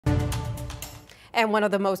And one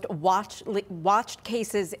of the most watched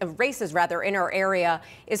races in our area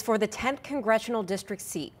is for the 10th Congressional District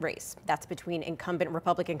seat race. That's between incumbent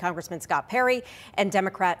Republican Congressman Scott Perry and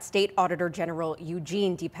Democrat State Auditor General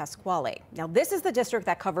Eugene DePasquale. Now, this is the district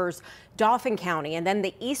that covers Dauphin County and then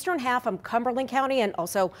the eastern half of Cumberland County and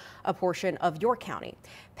also a portion of York County.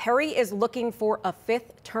 Perry is looking for a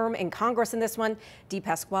 5th term in Congress in this one.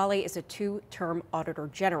 DePasquale is a 2-term Auditor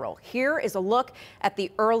General. Here is a look at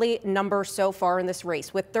the early numbers so far in this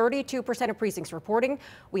race. With 32% of precincts reporting,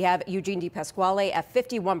 we have Eugene DePasquale at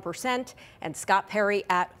 51% and Scott Perry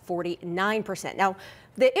at 49%. Now,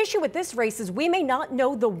 the issue with this race is we may not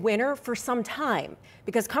know the winner for some time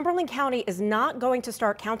because Cumberland County is not going to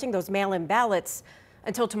start counting those mail-in ballots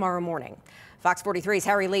until tomorrow morning. Fox 43's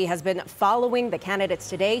Harry Lee has been following the candidates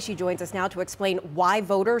today. She joins us now to explain why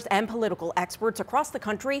voters and political experts across the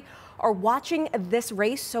country are watching this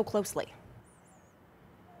race so closely.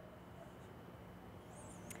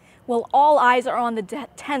 Well, all eyes are on the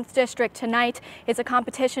 10th district tonight. It's a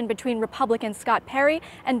competition between Republican Scott Perry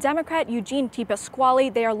and Democrat Eugene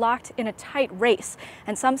DePasquale. They are locked in a tight race,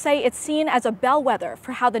 and some say it's seen as a bellwether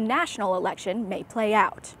for how the national election may play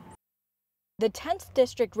out. The 10th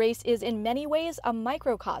district race is in many ways a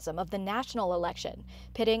microcosm of the national election,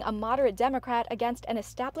 pitting a moderate Democrat against an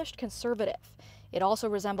established conservative. It also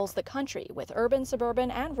resembles the country with urban,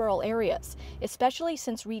 suburban, and rural areas, especially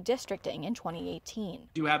since redistricting in 2018.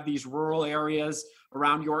 You have these rural areas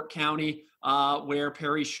around York County where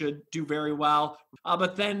Perry should do very well,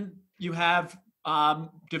 but then you have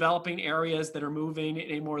developing areas that are moving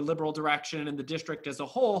in a more liberal direction, and the district as a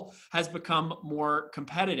whole has become more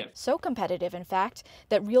competitive. So competitive, in fact,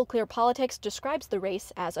 that Real Clear Politics describes the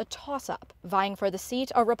race as a toss-up. Vying for the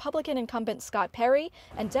seat are Republican incumbent Scott Perry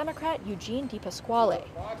and Democrat Eugene DePasquale.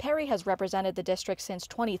 Perry has represented the district since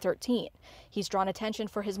 2013. He's drawn attention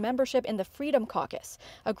for his membership in the Freedom Caucus,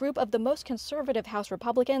 a group of the most conservative House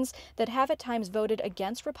Republicans that have at times voted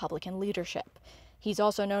against Republican leadership. He's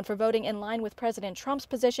also known for voting in line with President Trump's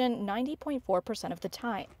position 90.4% of the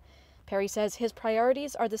time. Perry says his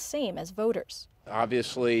priorities are the same as voters.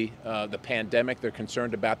 Obviously, the pandemic, they're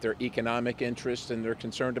concerned about their economic interests and they're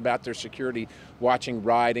concerned about their security, watching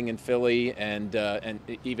rioting in Philly and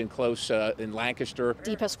even close in Lancaster.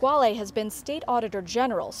 DePasquale has been State Auditor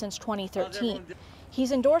General since 2013.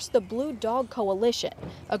 He's endorsed the Blue Dog Coalition,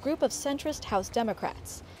 a group of centrist House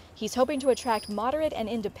Democrats. He's hoping to attract moderate and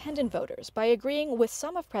independent voters by agreeing with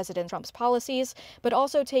some of President Trump's policies, but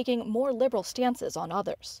also taking more liberal stances on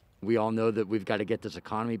others. We all know that we've got to get this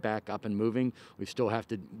economy back up and moving. We still have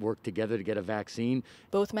to work together to get a vaccine.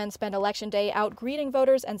 Both men spent Election Day out greeting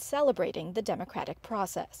voters and celebrating the democratic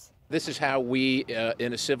process. This is how we,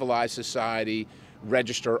 in a civilized society,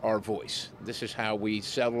 register our voice. This is how we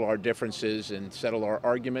settle our differences and settle our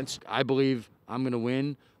arguments. I believe I'm going to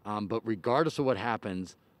win, but regardless of what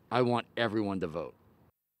happens, I want everyone to vote.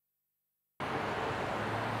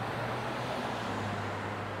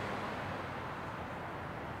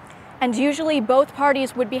 And usually both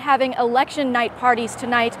parties would be having election night parties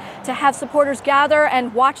tonight to have supporters gather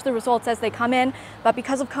and watch the results as they come in. But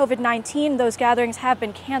because of COVID-19, those gatherings have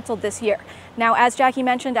been canceled this year. Now, as Jackie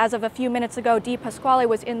mentioned, as of a few minutes ago, DePasquale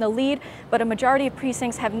was in the lead, but a majority of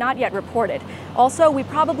precincts have not yet reported. Also, we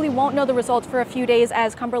probably won't know the results for a few days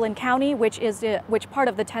as Cumberland County, which part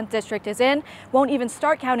of the 10th district is in, won't even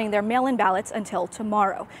start counting their mail-in ballots until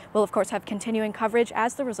tomorrow. We'll, of course, have continuing coverage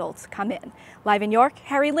as the results come in. Live in York,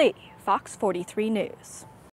 Harry Lee, Fox 43 News.